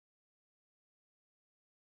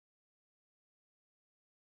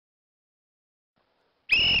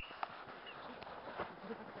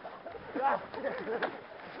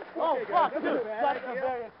Oh, fuck, dude. That's a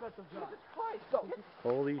very expensive shot.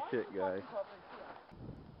 Holy shit, guys.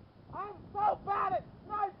 I'm so bad at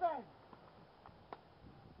sniping!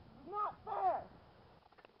 It's not fair!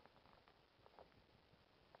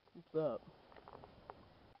 What's up?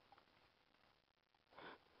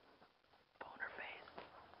 Boner face.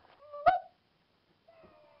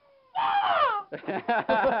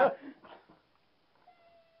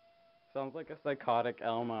 Sounds like a psychotic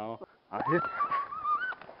Elmo.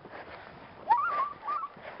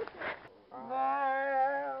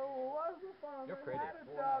 You're pretty.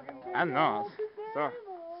 I know.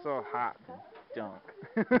 So hot. Junk.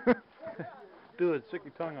 Dude, stick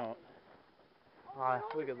your tongue out. Ah,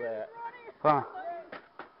 look at that. Huh?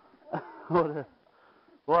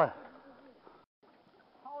 What?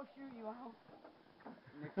 I'll shoot you out.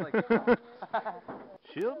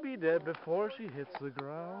 She'll be dead before she hits the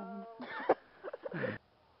ground.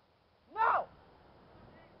 No!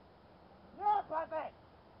 No, puppet!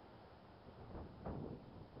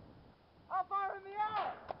 I'll fire in the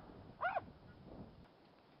air!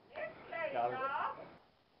 Got it.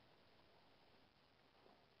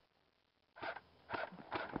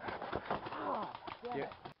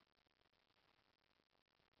 Yeah.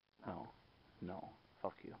 No. No.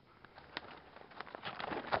 Fuck you.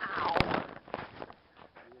 Ow!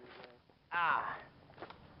 Ah!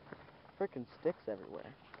 Frickin' sticks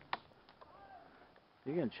everywhere.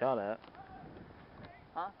 You're getting shot at.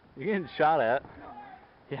 Huh? You're getting shot at. No, man.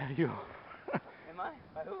 Yeah, you. Am I?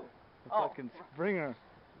 By who? The fucking Springer.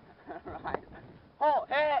 Right. Oh,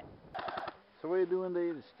 hey! So what are you doing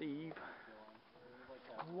today, Steve?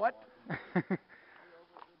 What?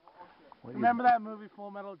 What Remember that movie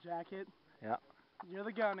Full Metal Jacket? Yeah. You're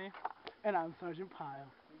the gunny, and I'm Sergeant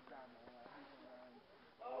Pyle.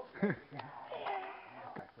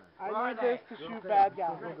 I need this to shoot bad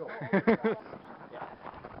guys.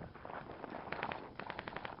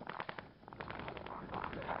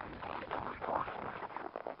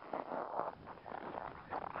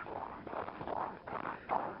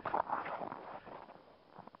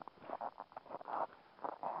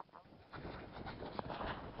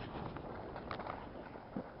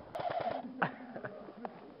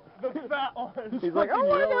 The fat one. He's like, oh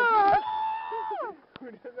my god!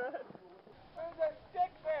 Who did that? There's a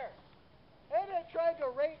stick there. And it tried to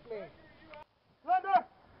rape me. Thunder!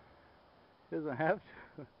 Doesn't have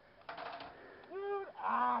to. Dude,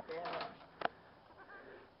 ah, damn it.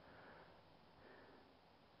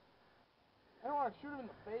 I don't want to shoot him in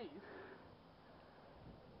the face.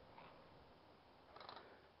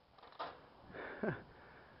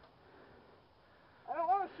 I don't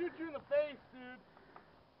want to shoot you in the face, dude.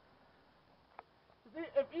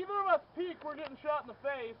 If either of us peek, we're getting shot in the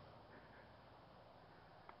face.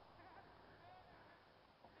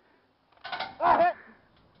 Ah, hit!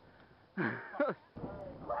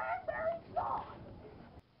 Cranberry sauce!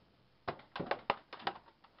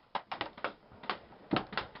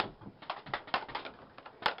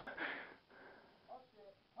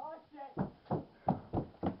 Oh shit!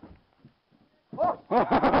 Oh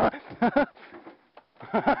shit!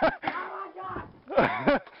 Oh my god!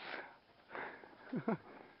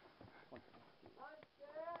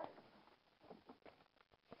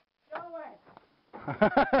 Go away!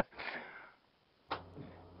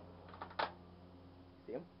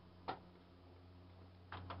 See him?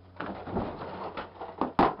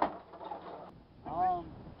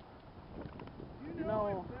 You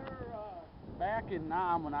know, back in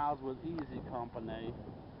Nam when I was with Easy Company,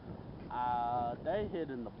 they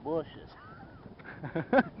hid in the bushes. You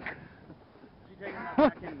taking that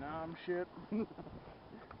back in Nam shit? See,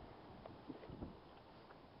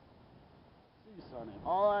 Sonny,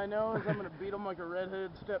 all I know is I'm gonna beat him like a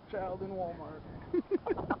redheaded stepchild in Walmart.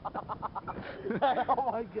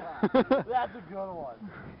 Oh my god, that's a good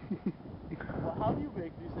one. Well, how do you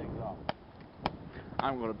make these things up?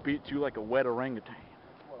 I'm gonna beat you like a wet orangutan.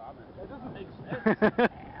 That's what I meant. That doesn't make sense.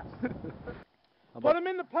 Ass. Put him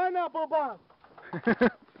in the pineapple box.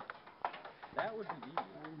 That would be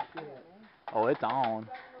easy. Oh, it's on.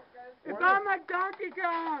 It's on like Donkey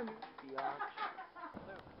Kong.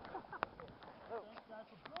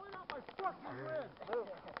 Blowing out my fucking wrist. Luke!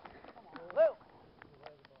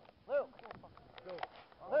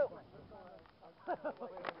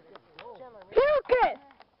 Puke it!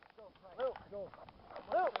 Luke!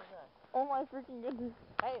 Oh my freaking goodness.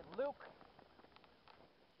 Hey, Luke!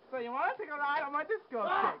 So you want to take a ride on my disco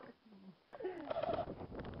stick?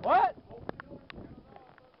 What?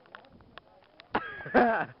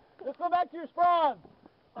 Let's go back to your spawn.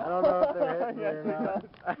 I don't know if they're hitting me or not.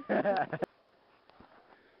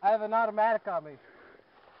 I have an automatic on me.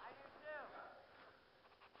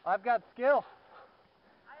 I've got skill.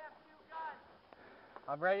 I have 2 guns.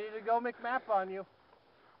 I'm ready to go McMap on you.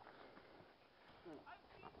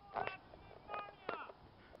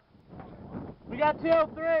 We got 2,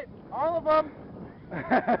 3, all of them.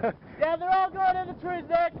 Yeah, they're all going in the trees,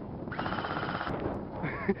 Nick.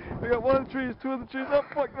 We got 1 of the trees, 2 of the trees. Oh,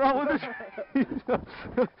 fuck, they're all in the trees.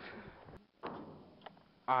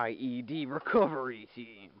 IED recovery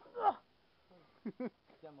team.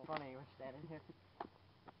 Funny, we're standing here.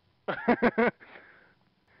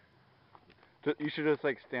 You should just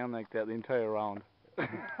like stand like that the entire round.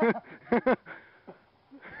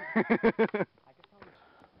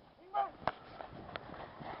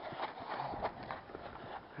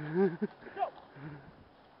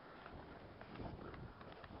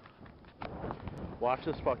 Watch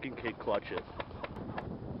this fucking kid clutch it.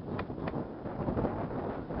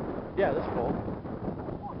 Yeah, this is cool.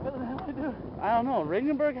 What the hell am I doing? I don't know.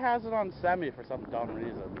 Ringenberg has it on semi for some dumb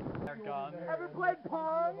reason. Ever played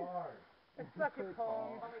Pong? It's such a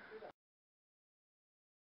Pong.